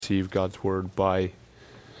receive God's word by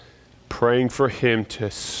praying for him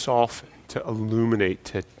to soften, to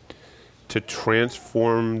illuminate, to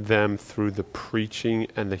transform them through the preaching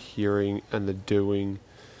and the hearing and the doing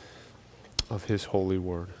of his holy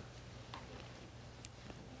word.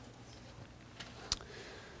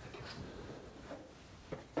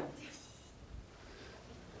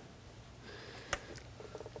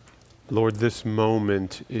 Lord, this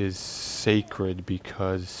moment is sacred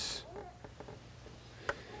because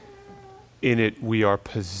in it we are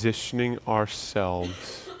positioning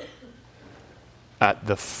ourselves at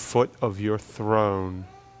the foot of your throne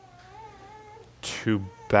to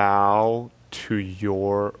bow to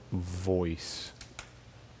your voice.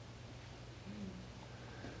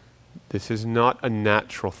 This is not a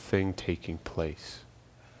natural thing taking place.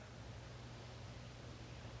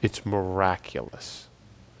 It's miraculous.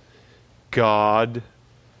 God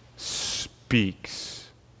speaks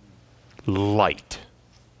light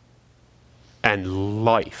and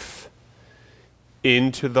life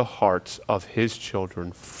into the hearts of his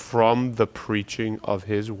children from the preaching of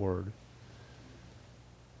his word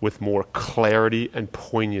with more clarity and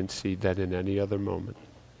poignancy than in any other moment.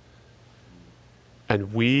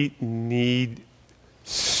 And we need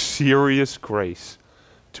serious grace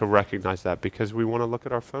to recognize that, because we want to look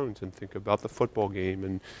at our phones and think about the football game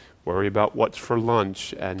and worry about what's for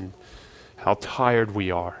lunch and how tired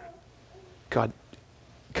we are. God,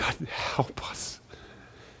 help us.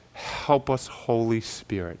 Help us, Holy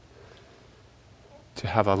Spirit, to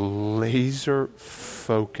have a laser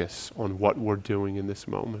focus on what we're doing in this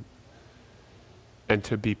moment and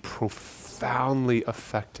to be profoundly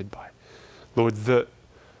affected by it. Lord,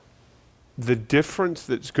 the difference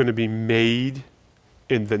that's going to be made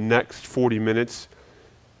in the next 40 minutes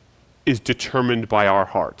is determined by our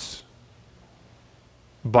hearts,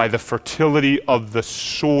 by the fertility of the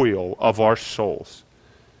soil of our souls.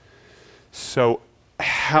 So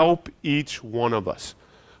help each one of us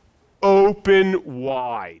open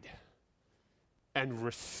wide and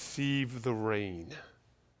receive the rain.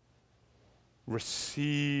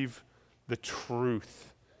 Receive the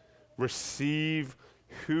truth. Receive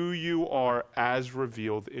who you are as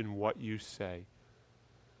revealed in what you say.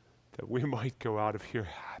 That we might go out of here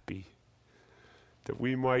happy. That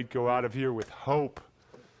we might go out of here with hope.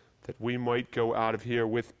 That we might go out of here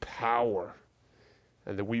with power.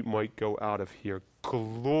 And that we might go out of here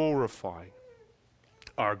glorifying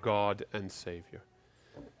our God and Savior,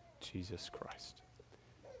 Jesus Christ.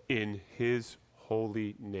 In his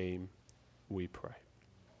holy name we pray.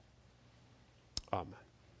 Amen.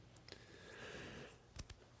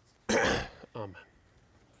 Amen.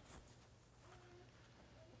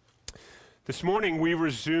 This morning we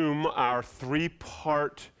resume our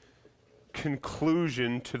three-part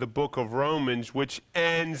conclusion to the book of Romans, which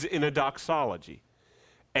ends in a doxology,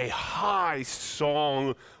 a high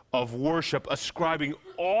song of worship ascribing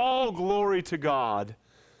all glory to God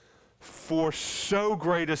for so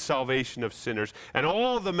great a salvation of sinners and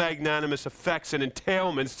all the magnanimous effects and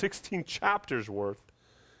entailments, 16 chapters worth,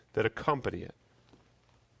 that accompany it.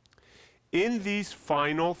 In these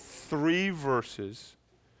final 3 verses,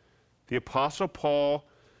 the Apostle Paul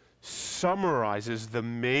summarizes the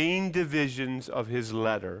main divisions of his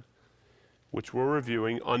letter, which we're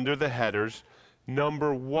reviewing under the headers.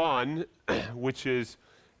 Number 1, which is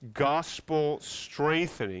gospel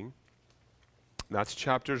strengthening. That's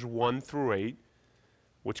chapters 1 through 8,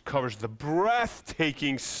 which covers the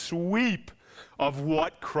breathtaking sweep of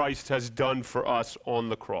what Christ has done for us on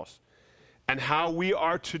the cross and how we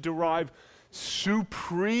are to derive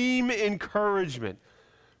supreme encouragement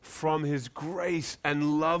from his grace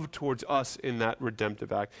and love towards us in that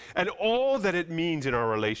redemptive act and all that it means in our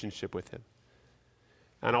relationship with him.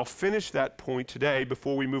 And I'll finish that point today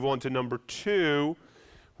before we move on to number 2,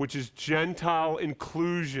 which is Gentile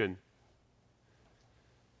inclusion.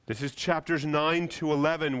 This is chapters 9 to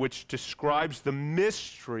 11, which describes the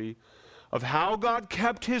mystery of how God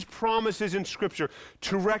kept his promises in Scripture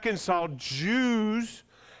to reconcile Jews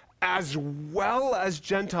as well as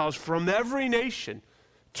Gentiles from every nation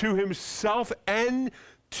to himself and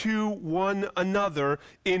to one another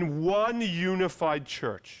in one unified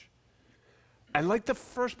church. And like the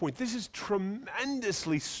first point, this is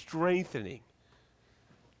tremendously strengthening.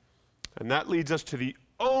 And that leads us to the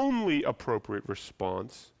only appropriate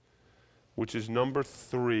response, which is number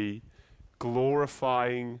 3,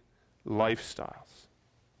 glorifying lifestyles.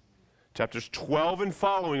 Chapters 12 and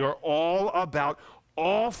following are all about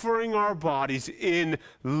offering our bodies in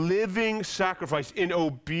living sacrifice, in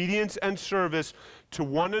obedience and service to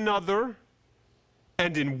one another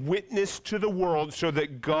and in witness to the world, so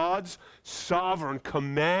that God's sovereign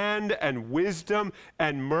command and wisdom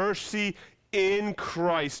and mercy in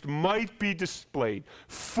Christ might be displayed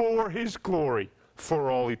for his glory for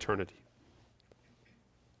all eternity.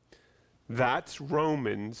 That's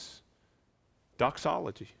Romans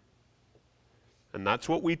doxology. And that's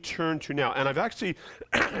what we turn to now. And I've actually,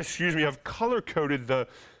 I've color-coded the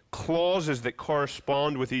clauses that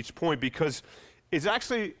correspond with each point, because it's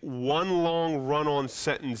actually one long run-on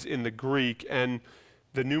sentence in the Greek, and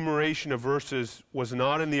the numeration of verses was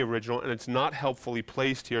not in the original, and it's not helpfully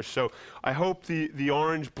placed here. So I hope the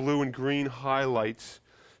orange, blue, and green highlights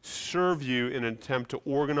serve you in an attempt to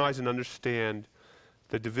organize and understand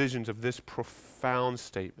the divisions of this profound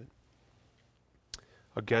statement.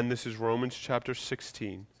 Again, this is Romans chapter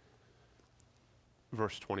 16,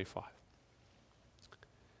 verse 25.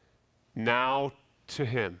 Now to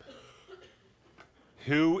him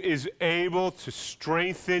who is able to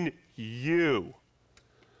strengthen you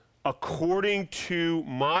according to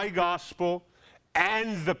my gospel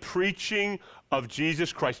and the preaching of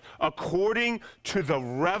Jesus Christ, according to the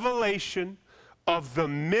revelation of the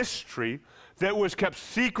mystery that was kept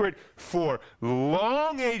secret for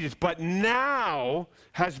long ages, but now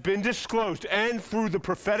has been disclosed, and through the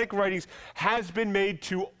prophetic writings has been made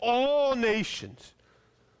to all nations,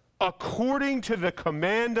 according to the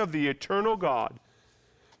command of the eternal God,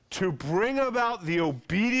 to bring about the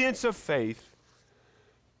obedience of faith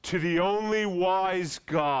to the only wise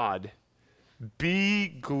God, be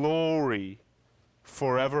glory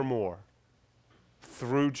forevermore,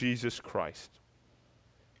 through Jesus Christ.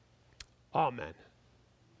 Amen.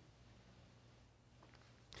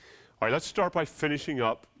 All right, let's start by finishing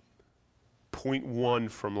up point 1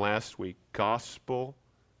 from last week, gospel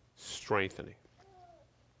strengthening.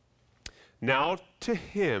 Now to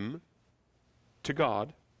him, to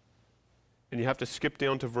God, and you have to skip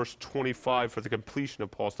down to verse 25 for the completion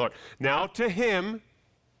of Paul's thought. Now to him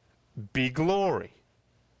be glory.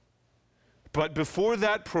 But before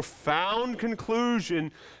that profound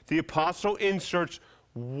conclusion, the apostle inserts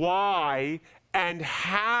why and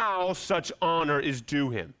how such honor is due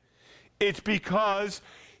him. It's because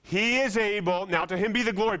he is able, now to him be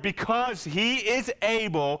the glory, because he is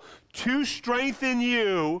able to strengthen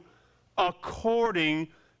you according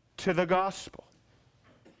to the gospel.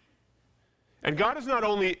 And God is not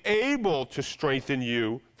only able to strengthen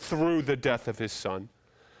you through the death of his Son,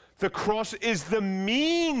 the cross is the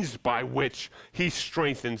means by which he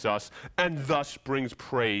strengthens us and thus brings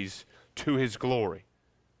praise to his glory.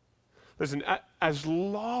 Listen, as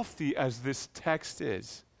lofty as this text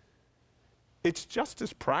is, it's just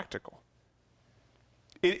as practical.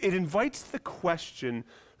 It invites the question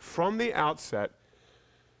from the outset,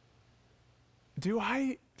 do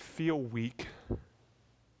I feel weak,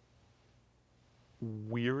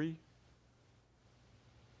 weary?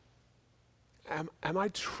 Am I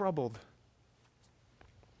troubled,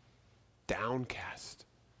 downcast,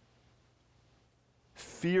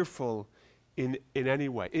 fearful in any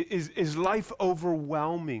way? Is life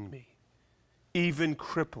overwhelming me, even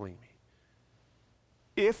crippling me?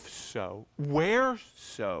 If so, where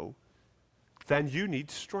so, then you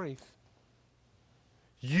need strength.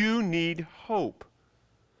 You need hope.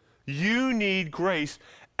 You need grace.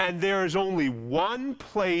 And there is only one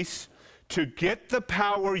place to get the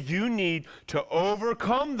power you need to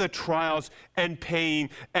overcome the trials and pain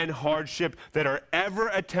and hardship that are ever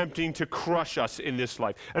attempting to crush us in this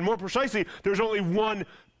life. And more precisely, there's only one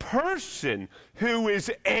person who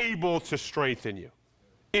is able to strengthen you.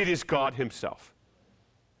 It is God himself.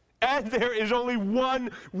 And there is only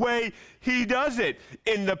one way he does it,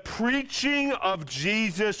 in the preaching of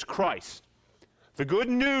Jesus Christ. The good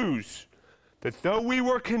news that though we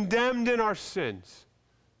were condemned in our sins,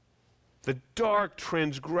 the dark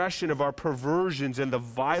transgression of our perversions and the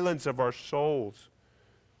violence of our souls,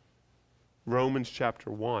 Romans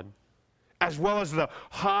chapter 1, as well as the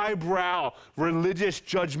highbrow religious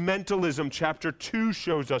judgmentalism chapter 2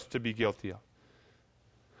 shows us to be guilty of.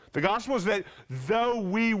 The gospel is that though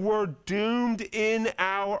we were doomed in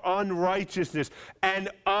our unrighteousness and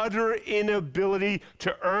utter inability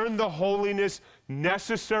to earn the holiness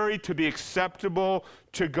necessary to be acceptable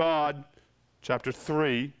to God, chapter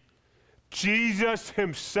 3, Jesus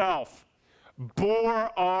himself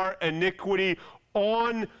bore our iniquity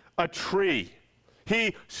on a tree.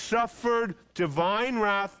 He suffered divine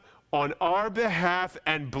wrath on our behalf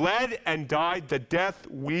and bled and died the death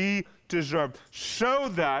we deserved, so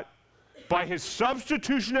that by his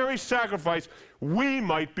substitutionary sacrifice we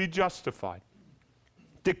might be justified,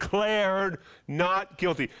 declared not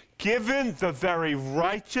guilty, given the very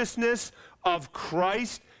righteousness of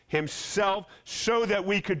Christ himself so that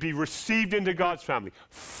we could be received into God's family,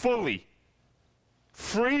 fully,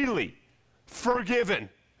 freely, forgiven,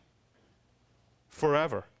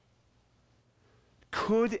 forever.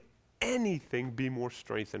 Could anything be more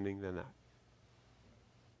strengthening than that?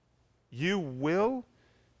 You will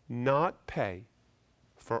not pay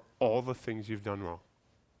for all the things you've done wrong,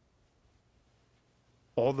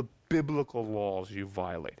 all the biblical laws you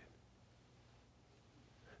violated.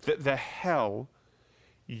 The hell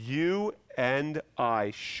you and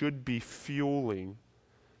I should be fueling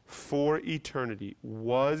for eternity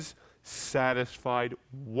was satisfied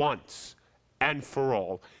once and for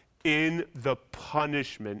all in the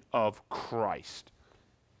punishment of Christ.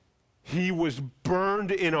 He was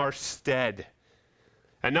burned in our stead.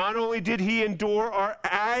 And not only did he endure our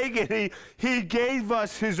agony, he gave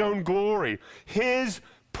us his own glory, his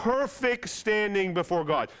perfect standing before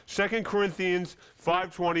God. 2 Corinthians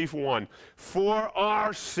 5:21. For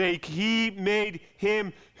our sake he made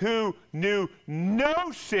him who knew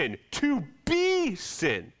no sin to be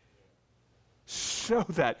sin, so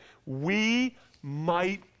that we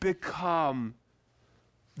might become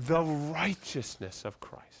the righteousness of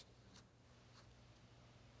Christ.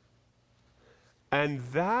 And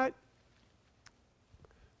that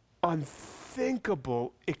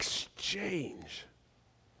unthinkable exchange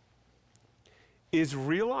is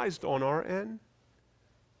realized on our end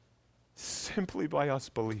simply by us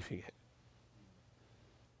believing it.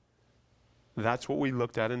 That's what we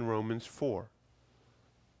looked at in Romans 4.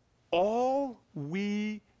 All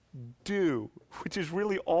we do, which is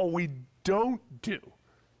really all we don't do,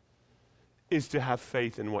 is to have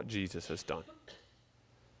faith in what Jesus has done.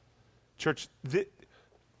 Church,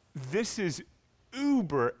 this is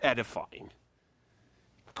uber edifying.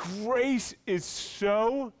 Grace is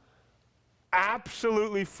so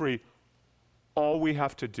absolutely free. All we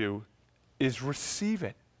have to do is receive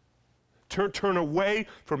it. Turn away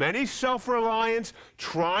from any self-reliance,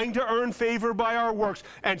 trying to earn favor by our works,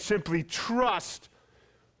 and simply trust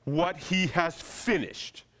what he has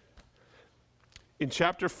finished. In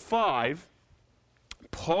chapter 5,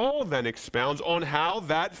 Paul then expounds on how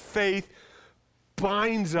that faith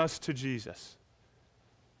binds us to Jesus,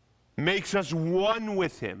 makes us one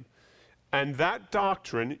with him. And that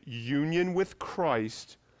doctrine, union with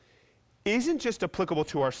Christ, isn't just applicable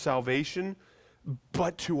to our salvation,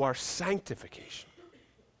 but to our sanctification.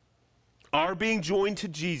 Our being joined to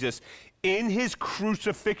Jesus in his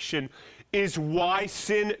crucifixion is why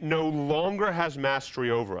sin no longer has mastery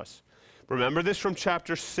over us. Remember this from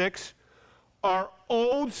chapter 6? Our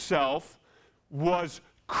old self was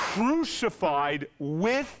crucified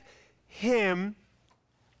with him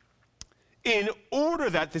in order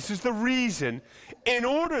that, this is the reason, in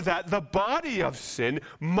order that the body of sin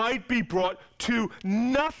might be brought to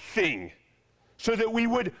nothing, so that we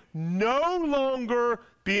would no longer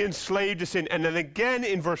be enslaved to sin. And then again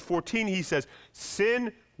in verse 14 he says,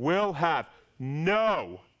 sin will have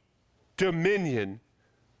no dominion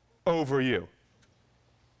over you.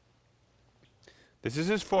 This is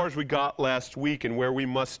as far as we got last week and where we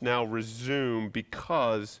must now resume,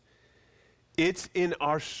 because it's in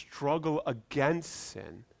our struggle against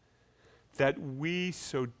sin that we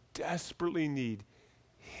so desperately need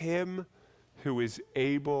him who is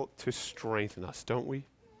able to strengthen us, don't we?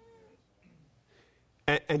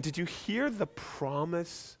 And did you hear the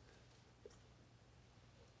promise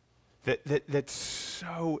that's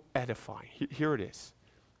so edifying? Here it is.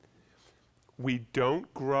 We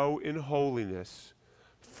don't grow in holiness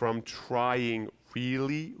from trying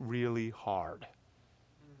really, really hard.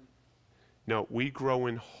 No, we grow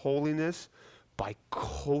in holiness by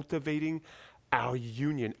cultivating our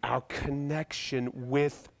union, our connection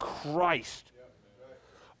with Christ.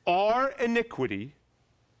 Our iniquity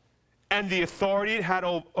and the authority it had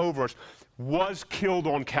over us was killed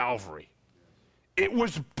on Calvary. It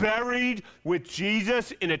was buried with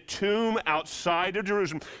Jesus in a tomb outside of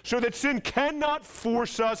Jerusalem, so that sin cannot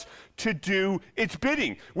force us to do its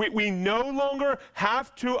bidding. We no longer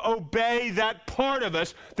have to obey that part of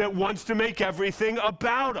us that wants to make everything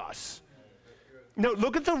about us. Now,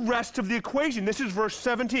 look at the rest of the equation. This is verse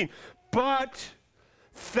 17. But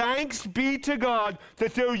thanks be to God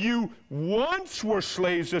that though you once were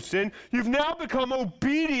slaves of sin, you've now become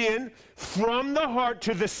obedient from the heart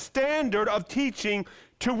to the standard of teaching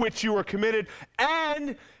to which you were committed,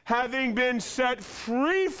 and having been set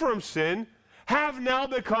free from sin, have now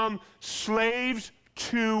become slaves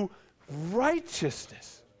to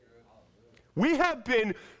righteousness. We have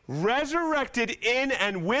been resurrected in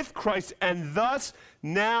and with Christ, and thus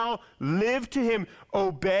now live to him,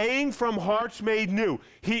 obeying from hearts made new.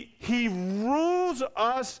 He rules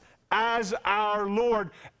us as our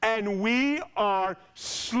Lord, and we are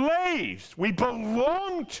slaves. We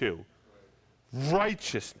belong to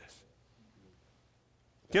righteousness.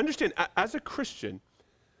 Do you understand? As a Christian,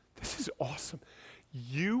 this is awesome.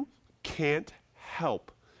 You can't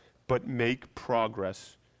help but make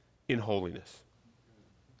progress in holiness.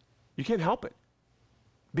 You can't help it.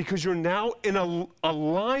 Because you're now in an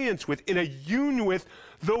alliance with, in a union with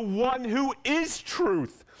the one who is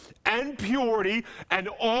truth and purity and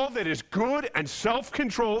all that is good and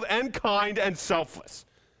self-controlled and kind and selfless.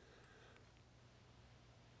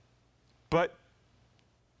 But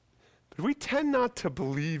we tend not to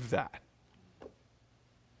believe that.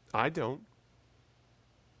 I don't.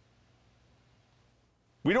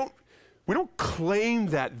 We don't claim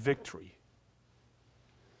that victory.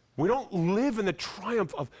 We don't live in the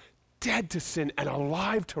triumph of dead to sin and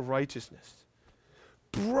alive to righteousness,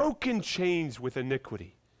 broken chains with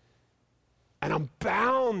iniquity. And I'm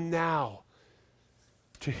bound now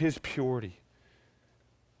to his purity.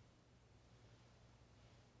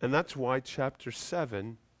 And that's why chapter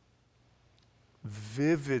 7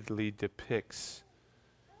 vividly depicts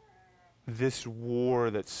this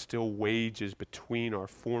war that still wages between our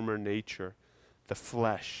former nature, the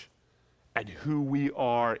flesh, and who we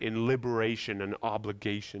are in liberation and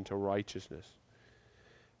obligation to righteousness.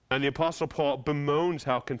 And the Apostle Paul bemoans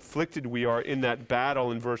how conflicted we are in that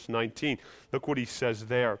battle in verse 19. Look what he says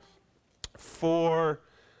there. For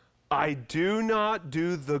I do not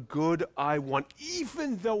do the good I want,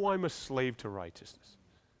 even though I'm a slave to righteousness.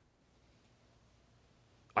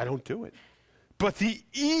 I don't do it. But the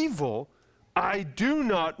evil I do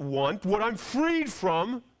not want, what I'm freed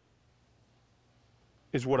from,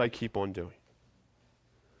 is what I keep on doing.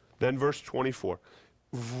 Then verse 24.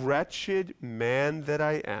 Wretched man that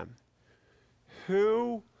I am,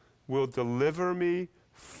 who will deliver me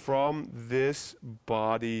from this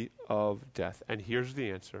body of death? And here's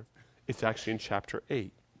the answer. It's actually in chapter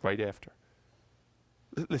 8, right after.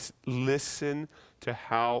 Listen to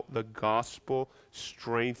how the gospel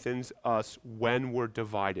strengthens us when we're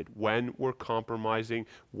divided, when we're compromising,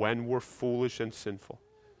 when we're foolish and sinful.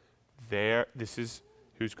 This is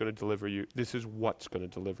who's going to deliver you. This is what's going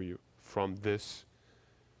to deliver you from this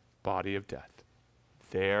body of death.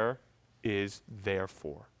 There is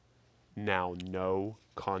therefore now no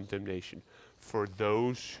condemnation for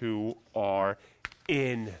those who are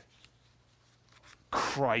in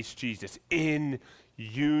Christ Jesus, in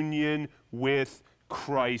union with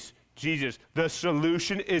Christ Jesus. The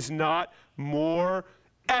solution is not more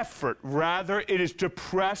effort. Rather, it is to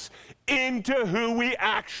press into who we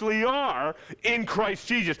actually are in Christ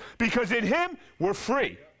Jesus. Because in him, we're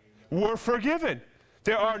free. We're forgiven.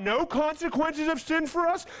 There are no consequences of sin for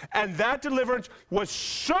us, and that deliverance was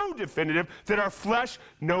so definitive that our flesh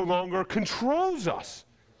no longer controls us.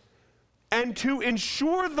 And to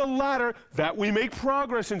ensure the latter, that we make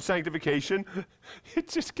progress in sanctification, it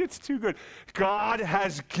just gets too good. God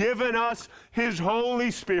has given us his Holy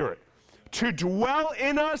Spirit to dwell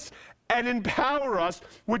in us and empower us,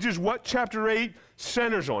 which is what chapter 8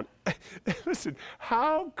 centers on. Listen,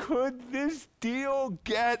 how could this deal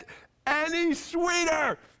get any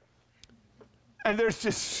sweeter? And there's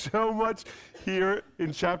just so much here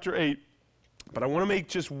in chapter 8. But I want to make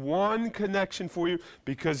just one connection for you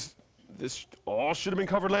because this all should have been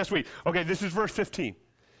covered last week. Okay, this is verse 15.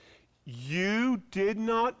 You did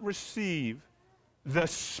not receive the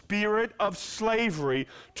spirit of slavery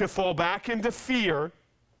to fall back into fear,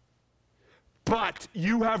 but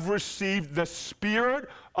you have received the spirit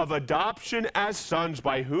of adoption as sons,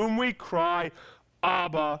 by whom we cry,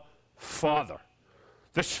 Abba, Father.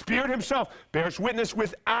 The Spirit himself bears witness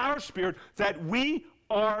with our spirit that we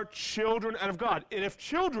are children of God. And if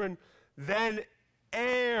children, then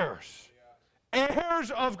heirs.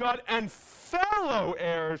 Heirs of God and fellow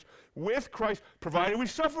heirs with Christ, provided we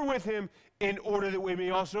suffer with him, in order that we may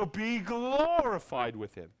also be glorified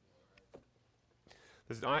with him.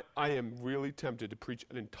 Listen, I am really tempted to preach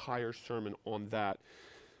an entire sermon on that,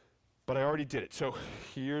 but I already did it. So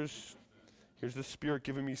here's the Spirit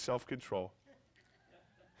giving me self-control.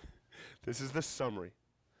 This is the summary.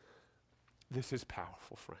 This is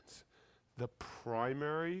powerful, friends. The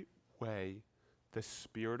primary way the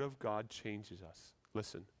Spirit of God changes us,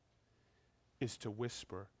 listen, is to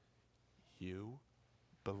whisper, you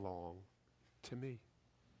belong to me.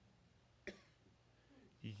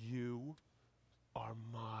 You are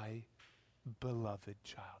my beloved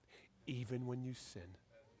child, even when you sin.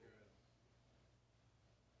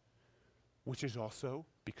 Which is also,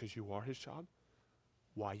 because you are his child,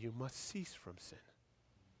 why you must cease from sin.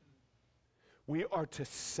 We are to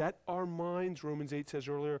set our minds, Romans 8 says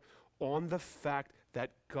earlier, on the fact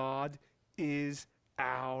that God is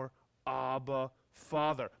our Abba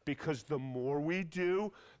Father. Because the more we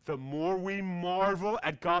do, the more we marvel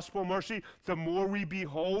at gospel mercy, the more we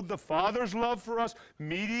behold the Father's love for us,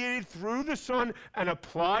 mediated through the Son and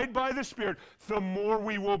applied by the Spirit, the more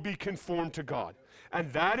we will be conformed to God.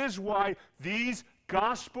 And that is why these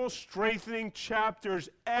gospel strengthening chapters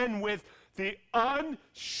end with the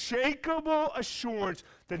unshakable assurance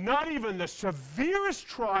that not even the severest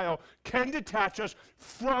trial can detach us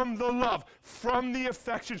from the love, from the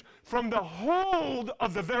affections, from the hold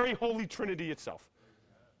of the very Holy Trinity itself.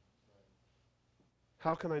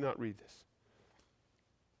 How can I not read this?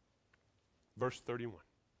 Verse 31.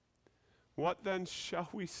 What then shall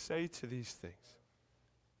we say to these things?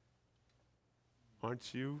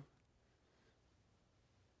 Aren't you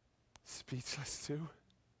speechless too?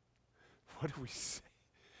 What do we say?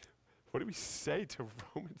 What do we say to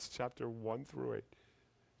Romans chapter 1 through 8?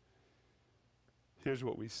 Here's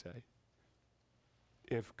what we say.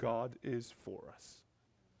 If God is for us,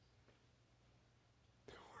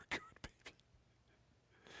 we're good, baby.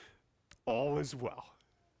 All is well.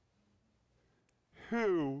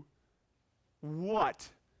 What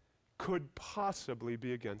could possibly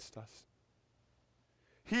be against us?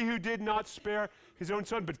 He who did not spare his own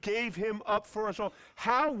Son, but gave him up for us all,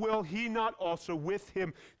 how will he not also with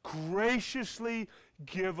him graciously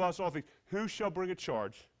give us all things? Who shall bring a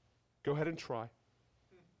charge? Go ahead and try.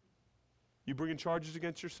 You bringing charges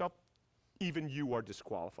against yourself? Even you are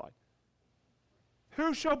disqualified.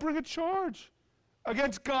 Who shall bring a charge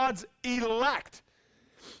against God's elect?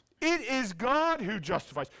 It is God who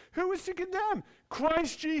justifies. Who is to condemn?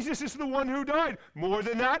 Christ Jesus is the one who died. More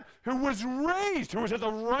than that, who was raised, who is at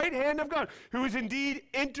the right hand of God, who is indeed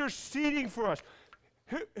interceding for us.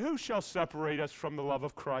 Who shall separate us from the love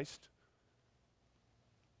of Christ?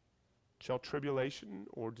 Shall tribulation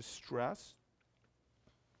or distress,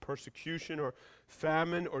 persecution or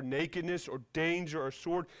famine or nakedness or danger or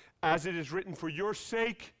sword, as it is written, for your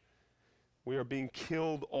sake we are being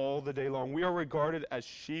killed all the day long. We are regarded as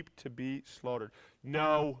sheep to be slaughtered.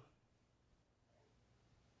 No.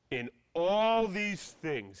 In all these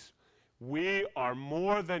things, we are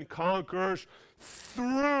more than conquerors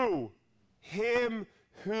through him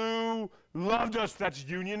who loved us. That's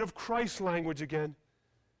union of Christ language again.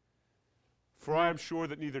 For I am sure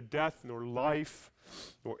that neither death nor life,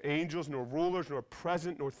 nor angels, nor rulers, nor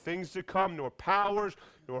present, nor things to come, nor powers,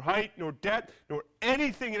 nor height, nor depth, nor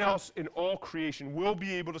anything else in all creation will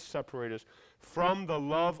be able to separate us from the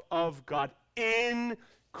love of God in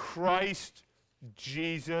Christ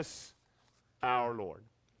Jesus our Lord.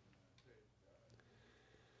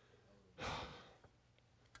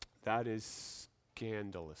 That is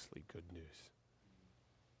scandalously good news.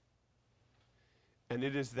 And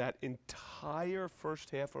it is that entire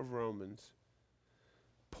first half of Romans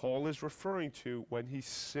Paul is referring to when he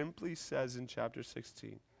simply says in chapter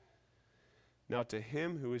 16, now to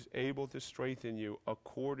him who is able to strengthen you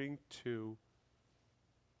according to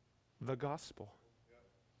the gospel.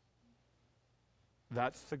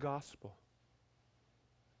 That's the gospel.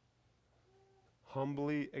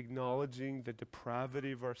 Humbly acknowledging the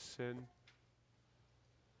depravity of our sin.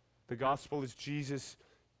 The gospel is Jesus'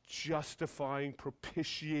 justifying,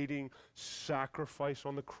 propitiating sacrifice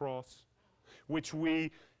on the cross, which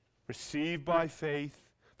we receive by faith.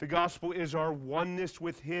 The gospel is our oneness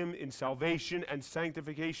with him in salvation and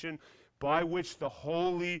sanctification, by which the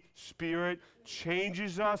Holy Spirit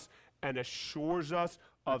changes us and assures us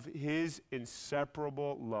of his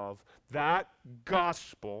inseparable love. That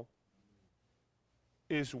gospel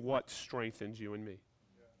is what strengthens you and me.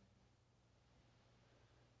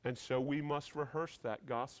 And so we must rehearse that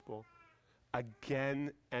gospel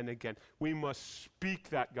again and again. We must speak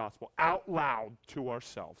that gospel out loud to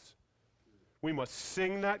ourselves. We must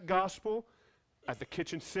sing that gospel at the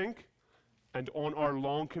kitchen sink and on our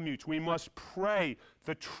long commutes. We must pray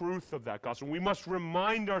the truth of that gospel. We must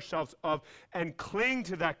remind ourselves of and cling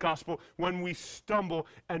to that gospel when we stumble,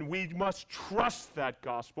 and we must trust that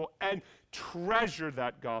gospel and treasure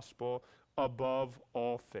that gospel above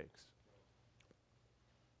all things.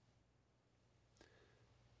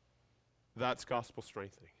 That's gospel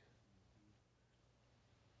strengthening.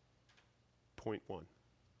 Point one.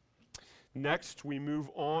 Next, we move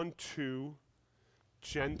on to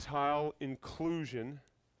Gentile inclusion,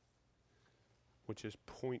 which is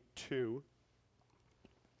point two.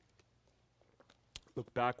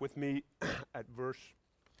 Look back with me at verse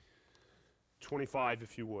 25,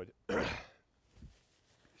 if you would.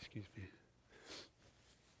 Excuse me.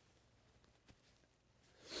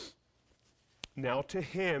 Now to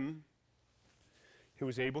him who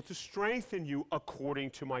is able to strengthen you according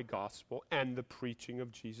to my gospel and the preaching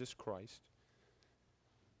of Jesus Christ,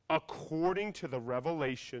 according to the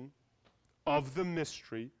revelation of the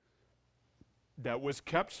mystery that was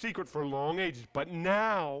kept secret for long ages, but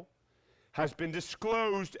now has been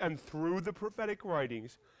disclosed and through the prophetic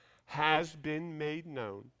writings has been made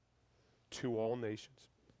known to all nations.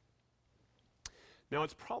 Now,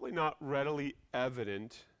 it's probably not readily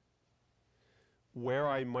evident where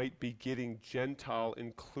I might be getting Gentile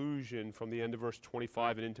inclusion from the end of verse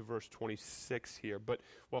 25 and into verse 26 here, but,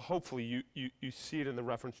 well, hopefully you see it in the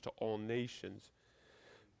reference to all nations.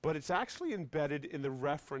 But it's actually embedded in the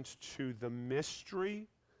reference to the mystery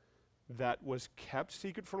that was kept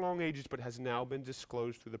secret for long ages but has now been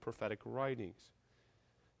disclosed through the prophetic writings.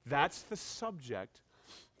 That's the subject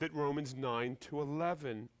that Romans 9 to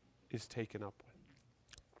 11 is taken up with.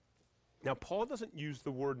 Now, Paul doesn't use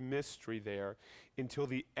the word mystery there until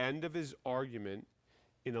the end of his argument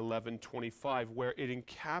in 11:25, where it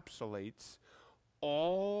encapsulates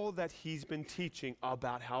all that he's been teaching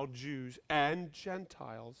about how Jews and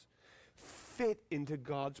Gentiles fit into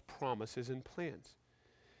God's promises and plans.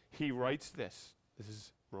 He writes this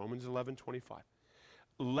is Romans 11:25.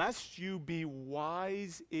 Lest you be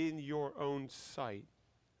wise in your own sight,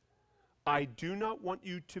 I do not want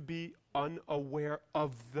you to be unaware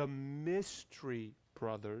of the mystery,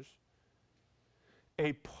 brothers.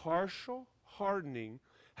 A partial hardening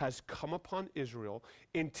has come upon Israel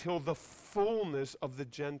until the fullness of the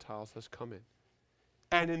Gentiles has come in.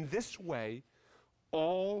 And in this way,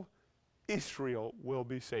 all Israel will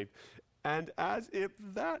be saved. And as if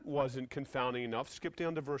that wasn't confounding enough, skip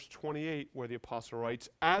down to verse 28 where the apostle writes,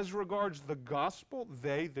 as regards the gospel,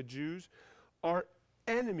 they, the Jews, are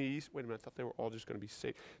enemies. Wait a minute, I thought they were all just going to be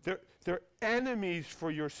saved. They're enemies for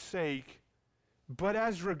your sake, but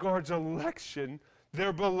as regards election,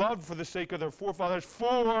 they're beloved for the sake of their forefathers,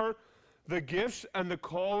 for the gifts and the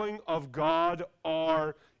calling of God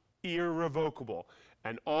are irrevocable.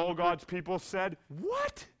 And all God's people said,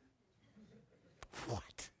 what?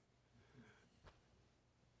 What?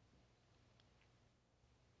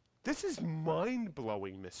 This is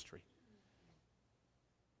mind-blowing mystery.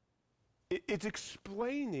 It's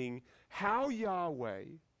explaining how Yahweh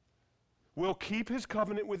will keep his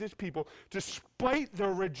covenant with his people despite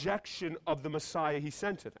their rejection of the Messiah he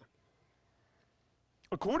sent to them.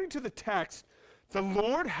 According to the text, the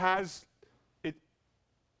Lord has,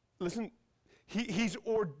 he's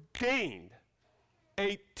ordained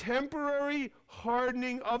a temporary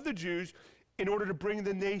hardening of the Jews in order to bring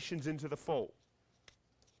the nations into the fold.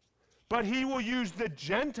 But he will use the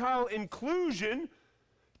Gentile inclusion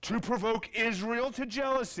to provoke Israel to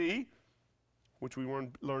jealousy, which we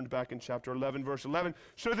learned back in chapter 11, verse 11,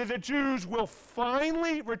 so that the Jews will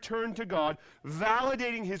finally return to God,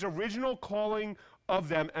 validating his original calling of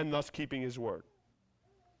them and thus keeping his word.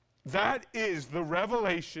 That is the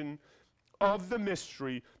revelation of the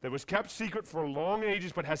mystery that was kept secret for long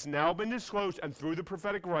ages but has now been disclosed and through the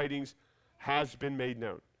prophetic writings has been made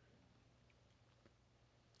known.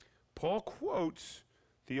 Paul quotes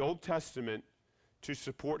the Old Testament to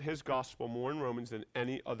support his gospel more in Romans than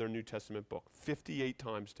any other New Testament book, 58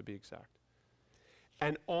 times to be exact.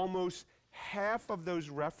 And almost half of those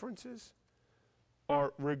references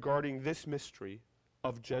are regarding this mystery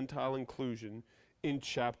of Gentile inclusion in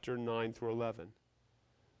chapter 9 through 11,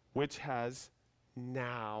 which has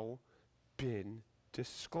now been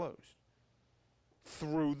disclosed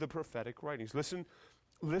through the prophetic writings. Listen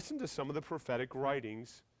to some of the prophetic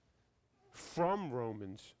writings from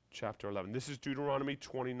Romans chapter 11. This is Deuteronomy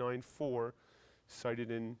 29:4,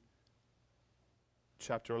 cited in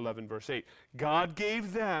chapter 11, verse 8. God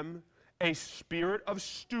gave them a spirit of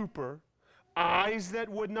stupor, eyes that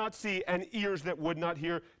would not see, and ears that would not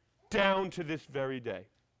hear, down to this very day.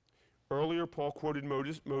 Earlier, Paul quoted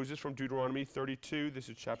Moses from Deuteronomy 32. This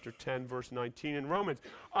is chapter 10, verse 19 in Romans.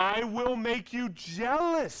 I will make you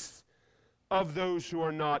jealous of those who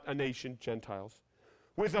are not a nation, Gentiles.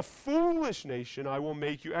 With a foolish nation I will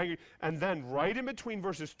make you angry. And then right in between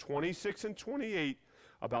verses 26 and 28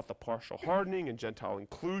 about the partial hardening and Gentile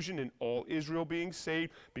inclusion and all Israel being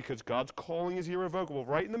saved because God's calling is irrevocable.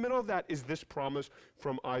 Right in the middle of that is this promise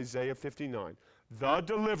from Isaiah 59. The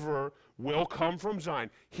deliverer will come from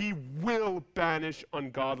Zion. He will banish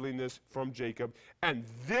ungodliness from Jacob, and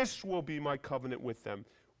this will be my covenant with them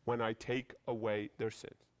when I take away their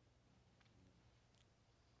sins.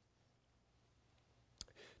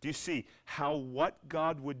 Do you see how what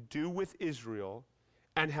God would do with Israel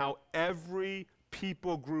and how every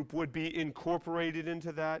people group would be incorporated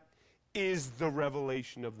into that is the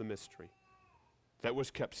revelation of the mystery that was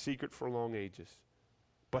kept secret for long ages,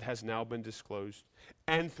 but has now been disclosed,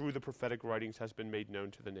 and through the prophetic writings has been made known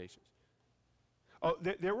to the nations. Oh,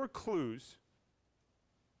 there were clues,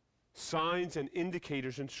 signs and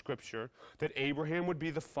indicators in Scripture that Abraham would be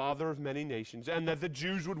the father of many nations and that the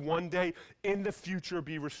Jews would one day in the future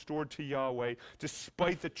be restored to Yahweh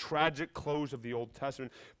despite the tragic close of the Old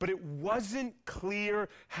Testament. But it wasn't clear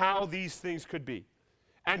how these things could be,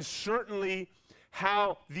 and certainly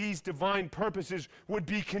how these divine purposes would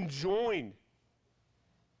be conjoined.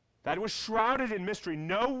 That was shrouded in mystery.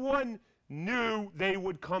 No one knew they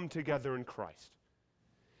would come together in Christ.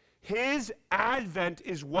 His advent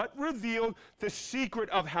is what revealed the secret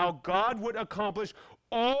of how God would accomplish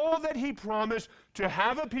all that he promised to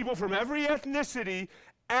have a people from every ethnicity,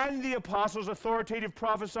 and the apostles' authoritative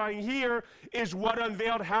prophesying here is what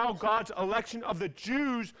unveiled how God's election of the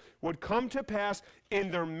Jews would come to pass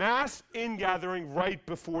in their mass ingathering right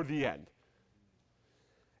before the end.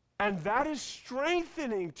 And that is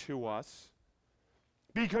strengthening to us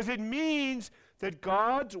because it means that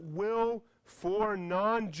God's will for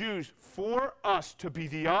non-Jews, for us to be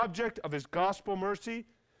the object of his gospel mercy,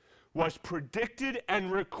 was predicted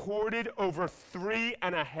and recorded over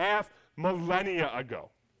 3.5 millennia ago.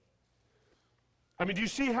 I mean, do you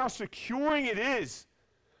see how securing it is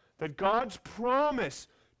that God's promise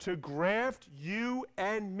to graft you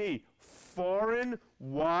and me, foreign,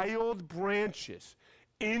 wild branches,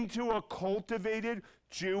 into a cultivated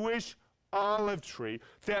Jewish olive tree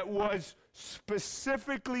that was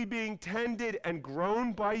specifically being tended and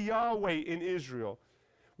grown by Yahweh in Israel,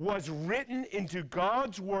 was written into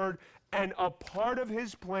God's word and a part of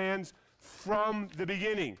his plans from the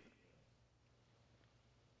beginning.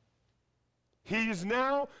 He is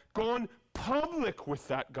now gone public with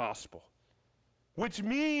that gospel, which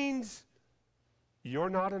means you're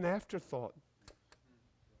not an afterthought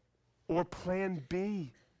or plan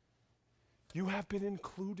B. You have been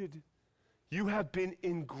included. You have been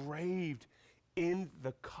engraved in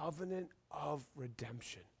the covenant of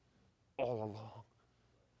redemption all along.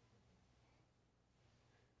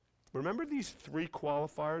 Remember these 3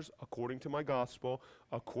 qualifiers: according to my gospel,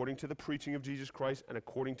 according to the preaching of Jesus Christ, and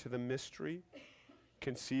according to the mystery,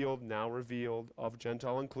 concealed, now revealed, of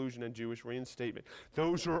Gentile inclusion and Jewish reinstatement.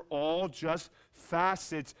 Those are all just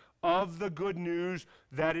facets of the good news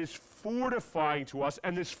that is fortifying to us.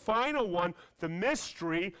 And this final one, the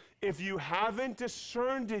mystery, if you haven't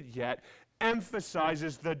discerned it yet,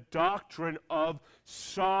 emphasizes the doctrine of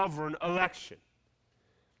sovereign election.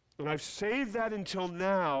 And I've saved that until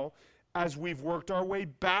now as we've worked our way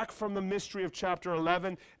back from the mystery of chapter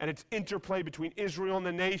 11 and its interplay between Israel and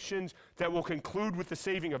the nations that will conclude with the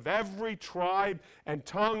saving of every tribe and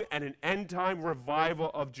tongue and an end-time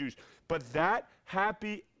revival of Jews. But that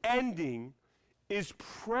happy ending is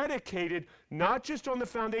predicated not just on the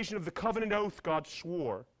foundation of the covenant oath God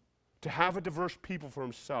swore to have a diverse people for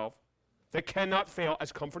himself that cannot fail,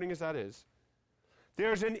 as comforting as that is.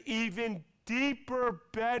 There's an even deeper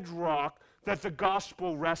bedrock that the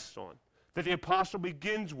gospel rests on, that the apostle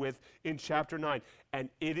begins with in chapter 9, and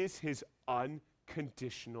it is his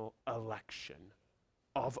unconditional election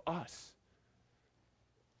of us.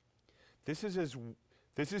 This is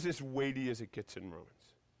as weighty as it gets in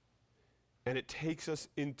Romans. And it takes us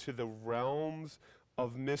into the realms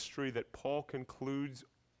of mystery that Paul concludes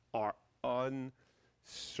are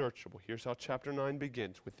unsearchable. Here's how chapter 9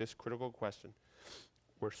 begins, with this critical question.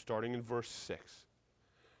 We're starting in verse 6.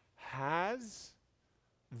 Has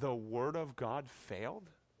the word of God failed?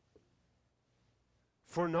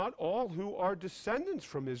 For not all who are descendants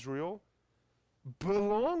from Israel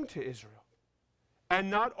belong to Israel. And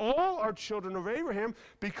not all are children of Abraham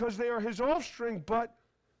because they are his offspring, but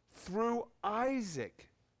through Isaac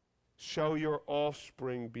shall your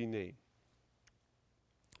offspring be named.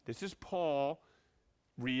 This is Paul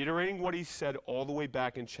reiterating what he said all the way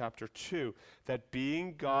back in chapter 2, that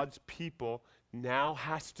being God's people now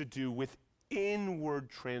has to do with inward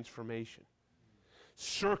transformation.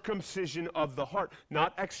 Circumcision of the heart,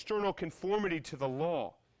 not external conformity to the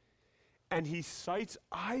law. And he cites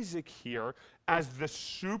Isaac here as the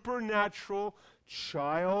supernatural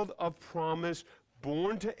child of promise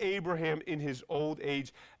born to Abraham in his old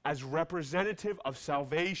age as representative of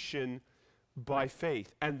salvation by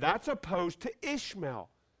faith. And that's opposed to Ishmael,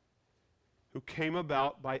 who came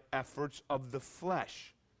about by efforts of the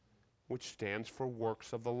flesh, which stands for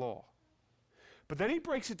works of the law. But then he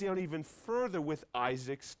breaks it down even further with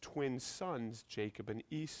Isaac's twin sons, Jacob and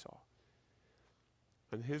Esau.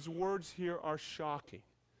 And his words here are shocking.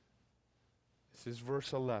 This is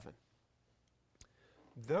verse 11.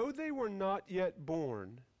 Though they were not yet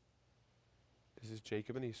born, this is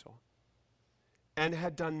Jacob and Esau, and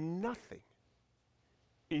had done nothing,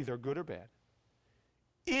 either good or bad,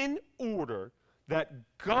 in order that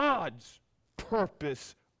God's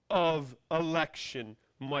purpose of election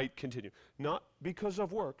might continue. Not because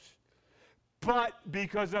of works, but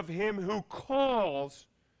because of him who calls.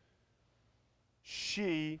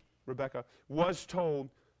 She, Rebekah, was told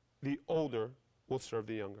the older will serve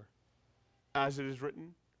the younger. As it is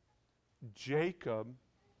written, Jacob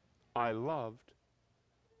I loved,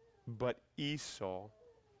 but Esau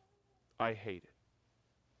I hated.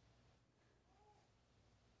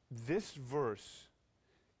 This verse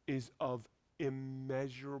is of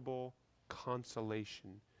immeasurable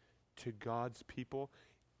consolation to God's people,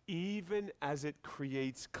 even as it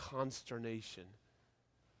creates consternation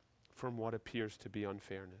from what appears to be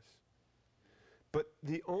unfairness. But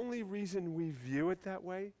the only reason we view it that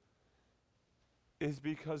way is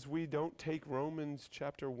because we don't take Romans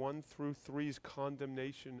chapter 1 through 3's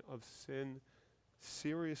condemnation of sin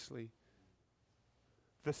seriously.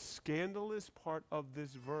 The scandalous part of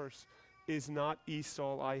this verse is not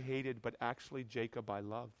Esau I hated, but actually Jacob I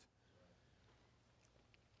loved.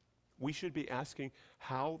 We should be asking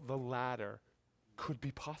how the latter could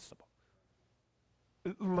be possible.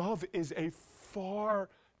 Love is a far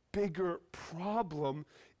bigger problem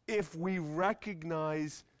if we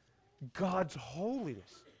recognize God's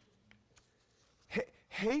holiness.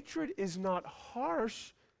 Hatred is not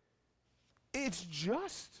harsh. It's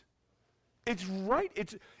just. It's right.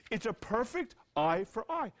 It's a perfect eye for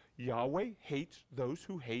eye. Yahweh hates those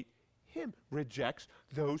who hate him, rejects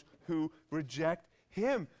those who reject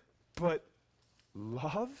him. But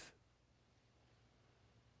love,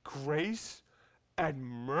 grace, and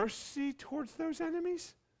mercy towards those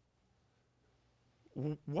enemies?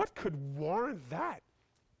 What could warrant that?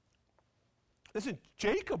 Listen,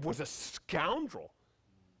 Jacob was a scoundrel.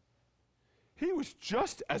 He was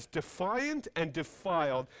just as defiant and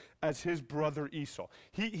defiled as his brother Esau.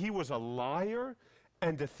 He was a liar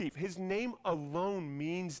and a thief. His name alone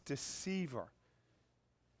means deceiver.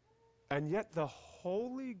 And yet the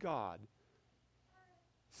holy God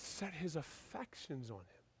set his affections on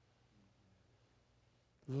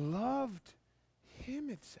him. Loved him,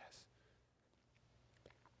 it says.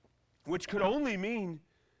 Which could only mean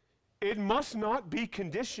it must not be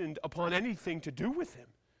conditioned upon anything to do with him.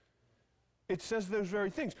 It says those very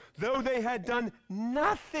things. Though they had done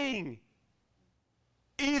nothing,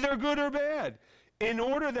 either good or bad, in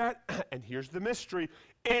order that, and here's the mystery,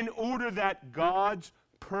 in order that God's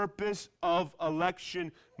purpose of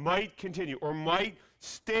election might continue or might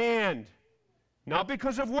stand. Not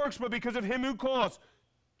because of works, but because of him who calls.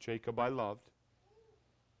 Jacob I loved,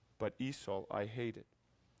 but Esau I hated.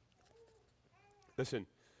 Listen,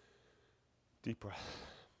 deep breath.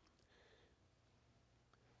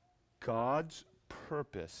 God's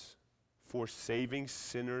purpose for saving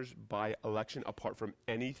sinners by election, apart from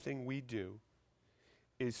anything we do,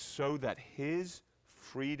 is so that his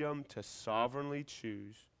freedom to sovereignly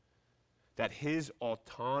choose, that his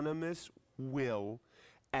autonomous will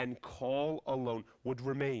and call alone would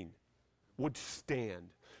remain, would stand,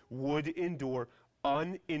 would endure,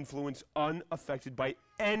 uninfluenced, unaffected by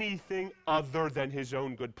anything other than his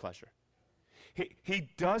own good pleasure. He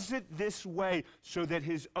does it this way so that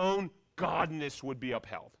his own godness would be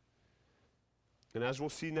upheld. And as we'll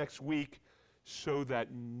see next week, so that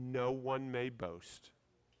no one may boast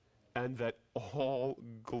and that all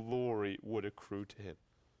glory would accrue to him.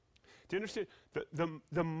 Do you understand?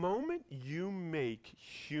 The moment you make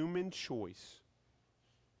human choice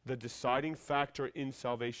the deciding factor in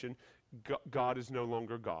salvation, God is no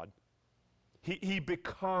longer God. He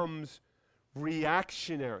becomes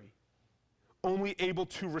reactionary, only able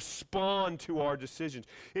to respond to our decisions.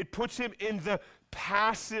 It puts him in the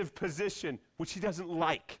passive position, which he doesn't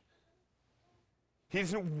like. He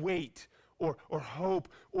doesn't wait or hope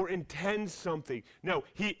or intend something. No,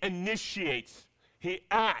 he initiates, he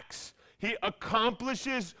acts, he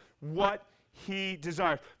accomplishes what he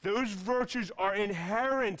desires. Those virtues are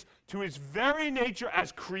inherent to his very nature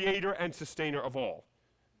as creator and sustainer of all.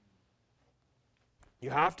 You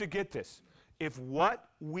have to get this. If what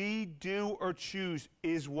we do or choose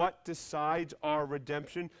is what decides our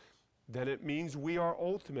redemption, then it means we are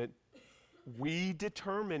ultimate. We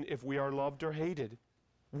determine if we are loved or hated.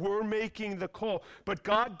 We're making the call. But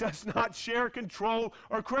God does not share control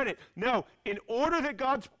or credit. No, in order that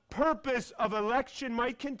God's purpose of election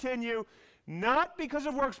might continue, not because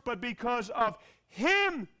of works, but because of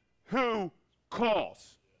him who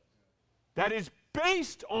calls. That is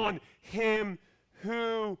based on him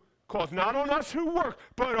who calls. Not on us who work,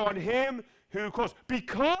 but on him who calls.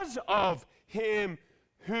 Because of him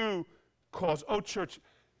who calls. Oh, church,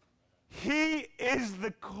 He is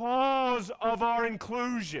the cause of our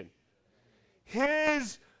inclusion.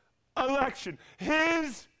 His election,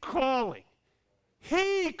 His calling.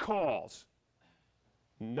 He calls,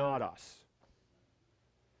 not us.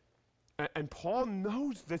 And Paul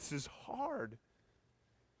knows this is hard.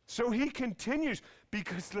 So he continues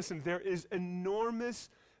because, listen, there is enormous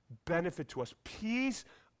benefit to us, peace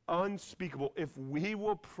unspeakable, if we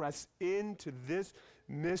will press into this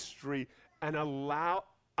mystery and allow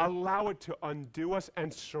it to undo us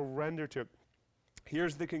and surrender to it.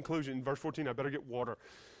 Here's the conclusion. Verse 14, I better get water.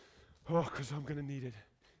 Oh, because I'm going to need it.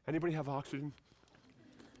 Anybody have oxygen?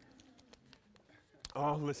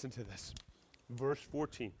 Oh, listen to this. Verse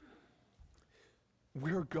 14.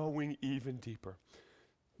 We're going even deeper.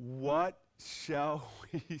 What shall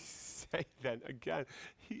we say then? Again,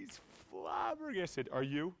 he's flabbergasted. Are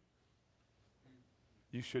you?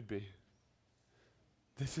 You should be.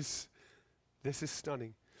 This is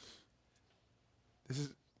stunning. This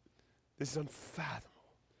is unfathomable.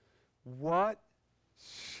 What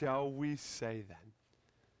shall we say then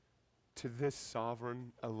to this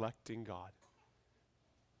sovereign electing God?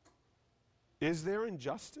 Is there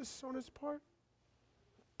injustice on his part?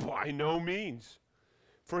 By no means.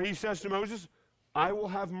 For he says to Moses, I will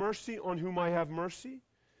have mercy on whom I have mercy,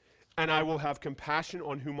 and I will have compassion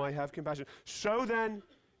on whom I have compassion. So then,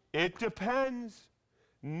 it depends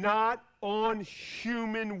not on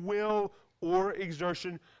human will or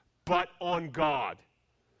exertion, but on God,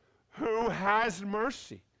 who has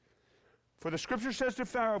mercy. For the scripture says to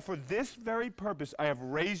Pharaoh, for this very purpose I have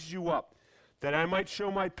raised you up, that I might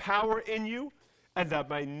show my power in you, and that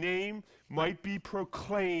my name might be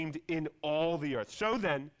proclaimed in all the earth. So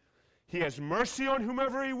then, he has mercy on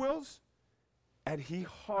whomever he wills, and he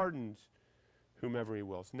hardens whomever he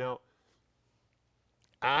wills. Now,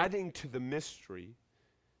 adding to the mystery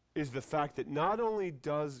is the fact that not only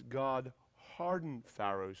does God harden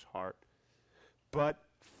Pharaoh's heart, but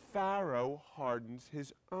Pharaoh hardens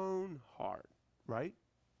his own heart, right?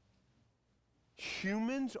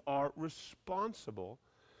 Humans are responsible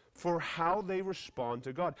for how they respond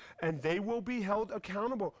to God, and they will be held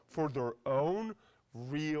accountable for their own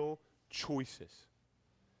real choices.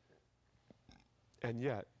 And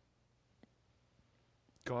yet,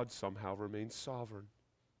 God somehow remains sovereign,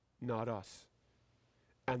 not us.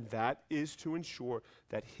 And that is to ensure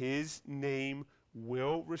that his name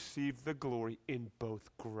will receive the glory in both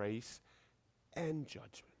grace and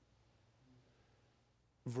judgment.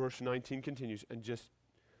 Verse 19 continues, and just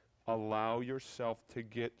allow yourself to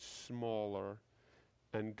get smaller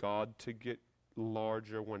and God to get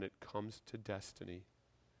larger when it comes to destiny.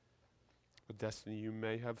 A destiny you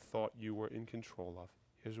may have thought you were in control of.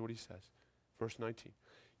 Here's what he says. Verse 19.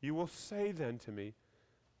 You will say then to me,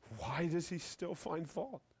 why does he still find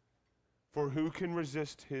fault? For who can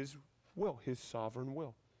resist his will, his sovereign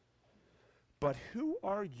will? But who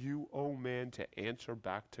are you, O man, to answer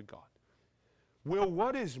back to God? Will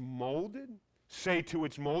what is molded say to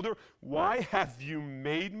its molder, why have you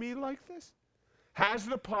made me like this? Has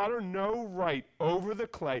the potter no right over the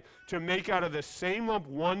clay to make out of the same lump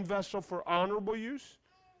one vessel for honorable use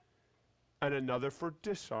and another for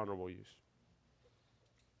dishonorable use?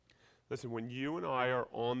 Listen, when you and I are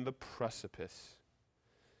on the precipice,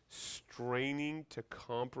 straining to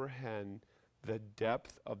comprehend the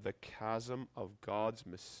depth of the chasm of God's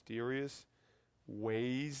mysterious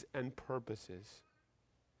ways and purposes,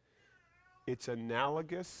 it's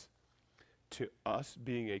analogous to us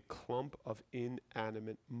being a clump of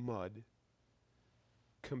inanimate mud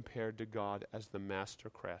compared to God as the master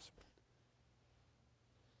craftsman.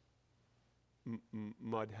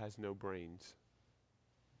 Mud has no brains.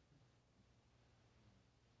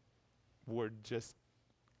 We're just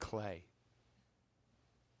clay.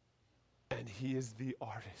 And he is the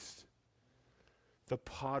artist, the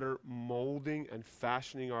potter molding and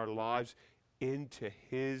fashioning our lives into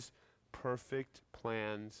his perfect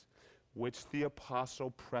plans, which the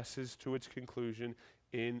apostle presses to its conclusion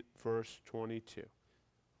in verse 22.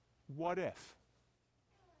 What if?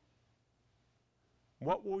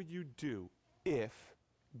 What will you do if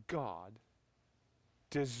God,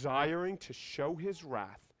 desiring to show his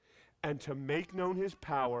wrath and to make known his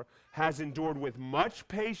power, has endured with much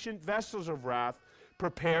patient vessels of wrath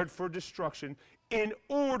prepared for destruction, in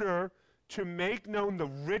order to make known the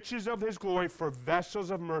riches of his glory for vessels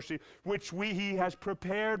of mercy, which he has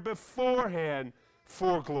prepared beforehand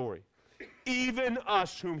for glory? Even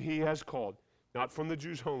us whom he has called, not from the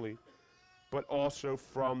Jews only, but also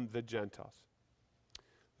from the Gentiles.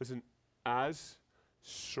 Listen, as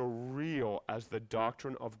surreal as the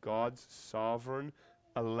doctrine of God's sovereign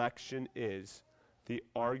election is, the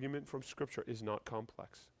argument from Scripture is not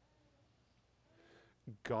complex.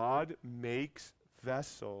 God makes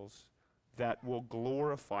vessels that will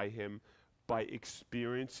glorify him by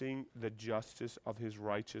experiencing the justice of his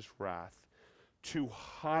righteous wrath, to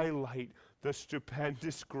highlight the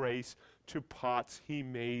stupendous grace to pots he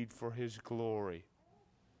made for his glory.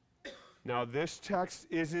 Now, this text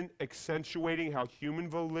isn't accentuating how human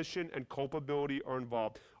volition and culpability are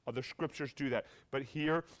involved. Other scriptures do that. But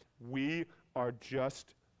here, we are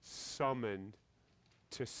just summoned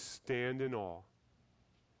to stand in awe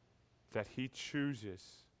that he chooses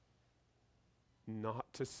not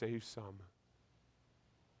to save some,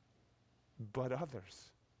 but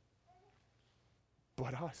others,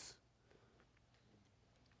 but us.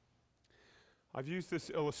 I've used this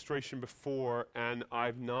illustration before, and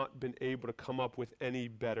I've not been able to come up with any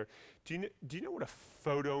better. Do you know what a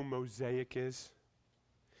photo mosaic is?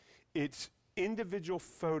 It's individual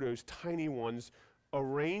photos, tiny ones,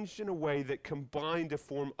 arranged in a way that combine to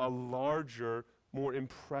form a larger, more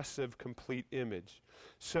impressive, complete image.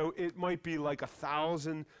 So it might be like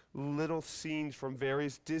 1,000 little scenes from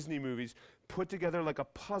various Disney movies put together like a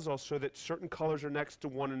puzzle so that certain colors are next to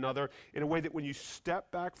one another in a way that when you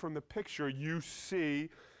step back from the picture, you see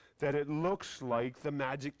that it looks like the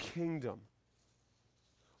Magic Kingdom.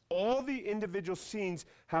 All the individual scenes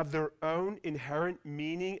have their own inherent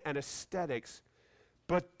meaning and aesthetics,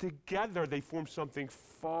 but together they form something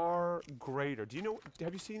far greater.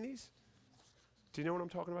 Have you seen these? Do you know what I'm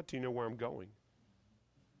talking about? Do you know where I'm going?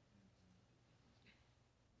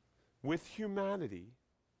 With humanity,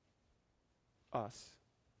 us,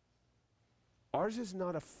 ours is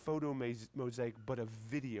not a photo mosaic, but a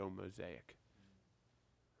video mosaic.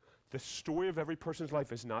 The story of every person's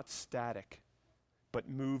life is not static, but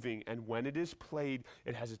moving, and when it is played,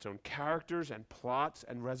 it has its own characters and plots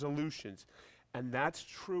and resolutions. And that's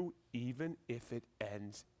true even if it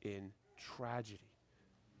ends in tragedy.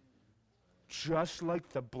 Just like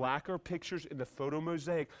the blacker pictures in the photo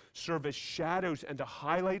mosaic serve as shadows and to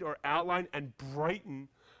highlight or outline and brighten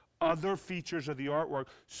other features of the artwork,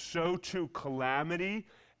 so too calamity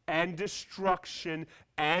and destruction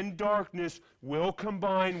and darkness will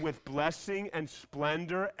combine with blessing and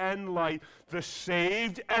splendor and light, the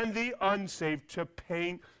saved and the unsaved, to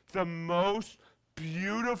paint the most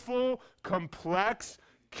beautiful, complex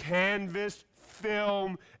canvas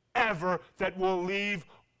film ever that will leave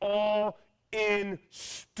all in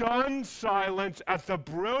stunned silence at the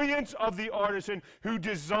brilliance of the artisan who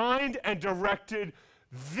designed and directed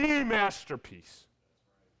the masterpiece.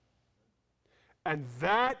 And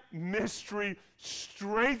that mystery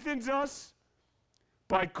strengthens us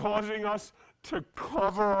by causing us to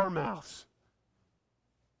cover our mouths,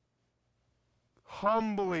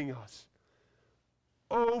 humbling us,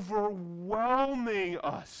 overwhelming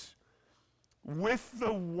us with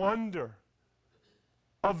the wonder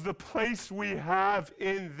of the place we have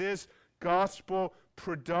in this gospel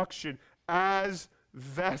production as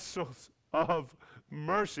vessels of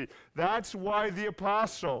mercy. That's why the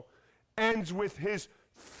apostle ends with his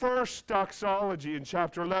first doxology in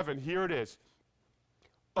chapter 11. Here it is.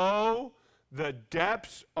 Oh, the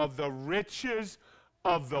depths of the riches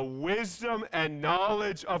of the wisdom and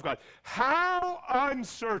knowledge of God. How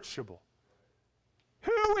unsearchable.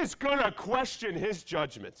 Who is going to question his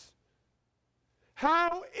judgments?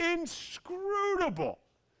 How inscrutable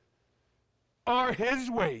are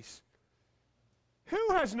his ways? Who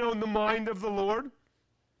has known the mind of the Lord?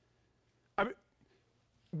 I mean,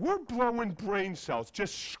 we're blowing brain cells,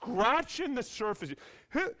 just scratching the surface.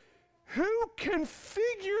 Who can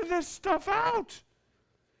figure this stuff out?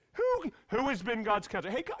 Who has been God's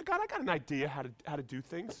counselor? Hey, God, I got an idea how to do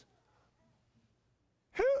things.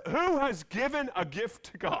 Who has given a gift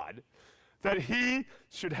to God that he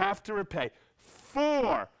should have to repay?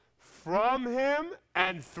 For from him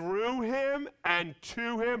and through him and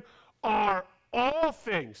to him are all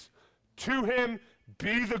things. To him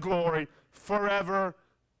be the glory forever.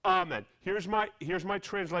 Amen. Here's my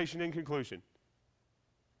translation in conclusion.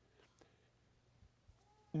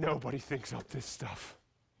 Nobody thinks up this stuff.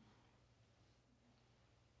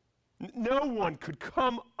 No one could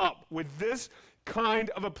come up with this kind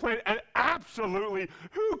of a plan, and absolutely,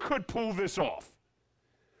 who could pull this off?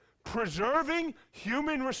 Preserving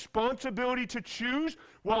human responsibility to choose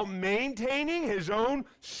while maintaining his own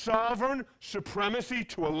sovereign supremacy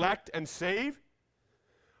to elect and save?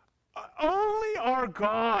 Only our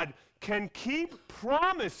God can keep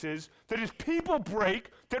promises that his people break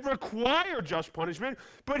that require just punishment,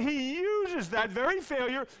 but he uses that very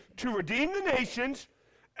failure to redeem the nations,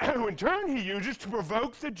 who in turn he uses to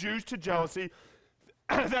provoke the Jews to jealousy,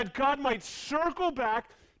 that God might circle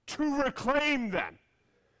back to reclaim them.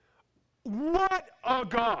 What a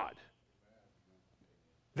God!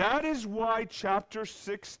 That is why chapter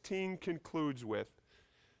 16 concludes with,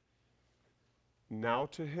 now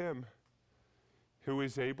to him who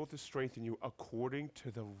is able to strengthen you according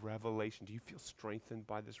to the revelation. Do you feel strengthened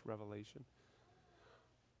by this revelation?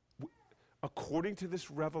 According to this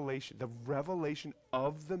revelation, the revelation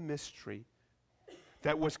of the mystery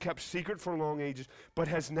that was kept secret for long ages, but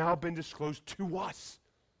has now been disclosed to us.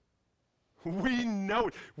 We know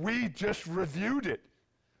it. We just reviewed it.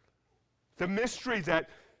 The mystery that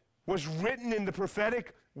was written in the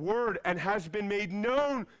prophetic word and has been made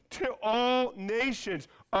known to all nations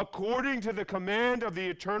according to the command of the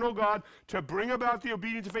eternal God to bring about the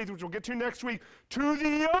obedience of faith, which we'll get to next week, to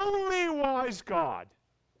the only wise God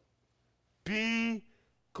be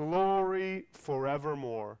glory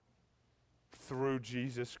forevermore through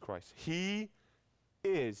Jesus Christ. He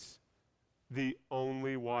is the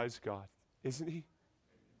only wise God, isn't he?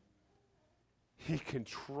 He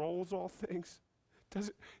controls all things.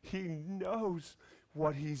 He knows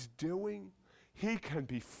what he's doing. He can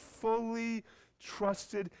be fully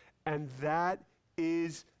trusted, and that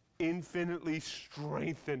is infinitely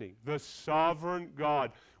strengthening. The sovereign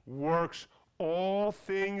God works all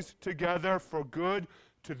things together for good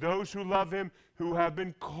to those who love him, who have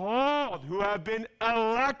been called, who have been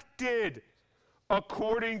elected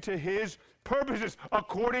according to his purposes,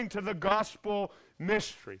 according to the gospel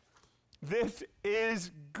mystery. This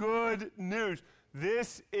is good news.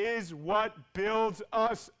 This is what builds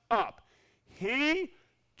us up. He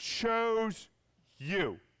chose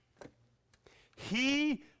you.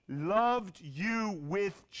 He loved you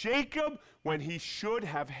with Jacob when he should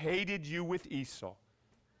have hated you with Esau.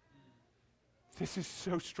 This is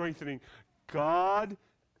so strengthening. God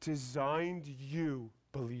designed you,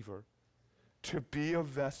 believer, to be a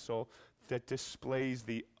vessel that displays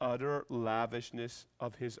the utter lavishness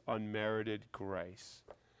of his unmerited grace.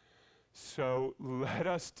 So let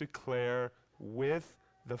us declare with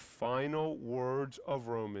the final words of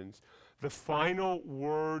Romans, the final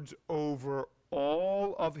words over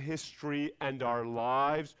all of history and our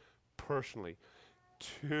lives personally,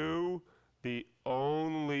 to the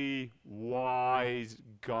only wise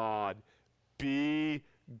God be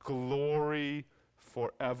glory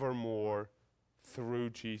forevermore through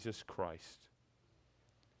Jesus Christ.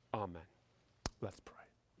 Amen. Let's pray.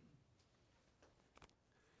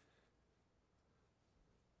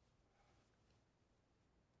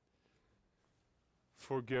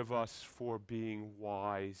 Forgive us for being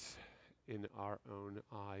wise in our own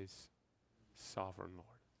eyes, sovereign Lord.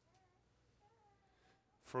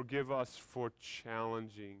 Forgive us for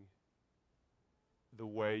challenging the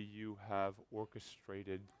way you have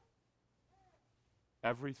orchestrated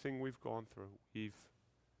everything we've gone through.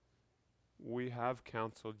 We have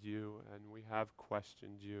counseled you and we have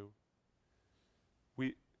questioned you.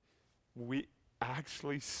 We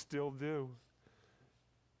actually still do.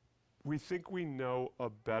 We think we know a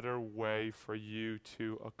better way for you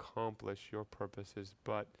to accomplish your purposes,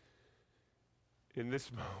 but in this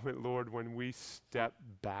moment, Lord, when we step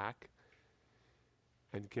back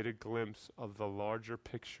and get a glimpse of the larger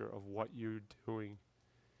picture of what you're doing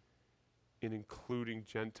in including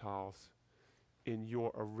Gentiles in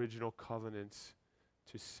your original covenants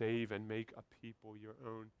to save and make a people your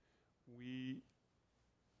own,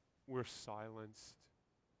 we're silenced.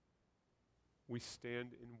 We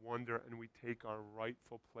stand in wonder and we take our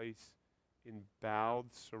rightful place in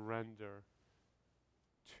bowed surrender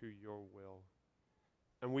to your will.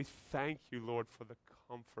 And we thank you, Lord, for the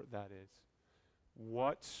comfort that is.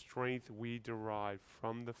 What strength we derive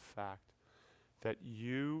from the fact that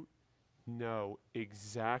you know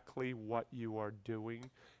exactly what you are doing.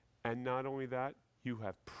 And not only that, you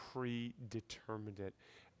have predetermined it.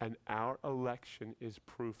 And our election is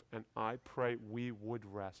proof. And I pray we would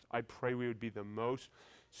rest. I pray we would be the most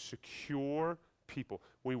secure people.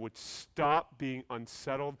 We would stop being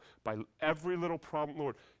unsettled by every little problem.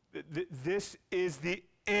 Lord, this is the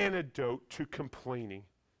antidote to complaining,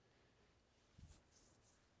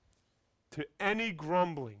 to any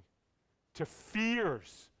grumbling, to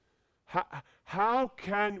fears. How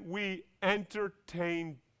can we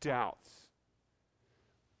entertain doubts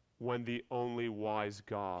when the only wise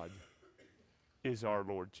God is our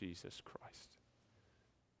Lord Jesus Christ?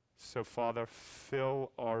 So, Father,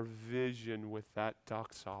 fill our vision with that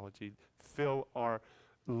doxology. Fill our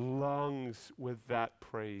lungs with that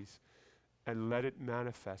praise. And let it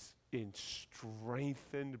manifest in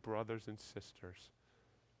strengthened brothers and sisters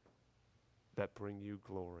that bring you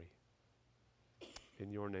glory. In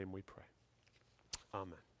your name we pray.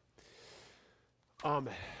 Amen.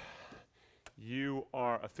 Amen. You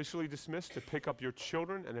are officially dismissed to pick up your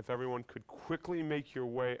children, and if everyone could quickly make your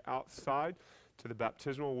way outside to the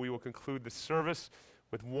baptismal. We will conclude the service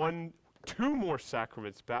with two more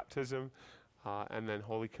sacraments, baptism and then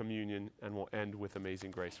Holy Communion, and we'll end with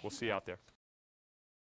amazing grace. We'll see you out there.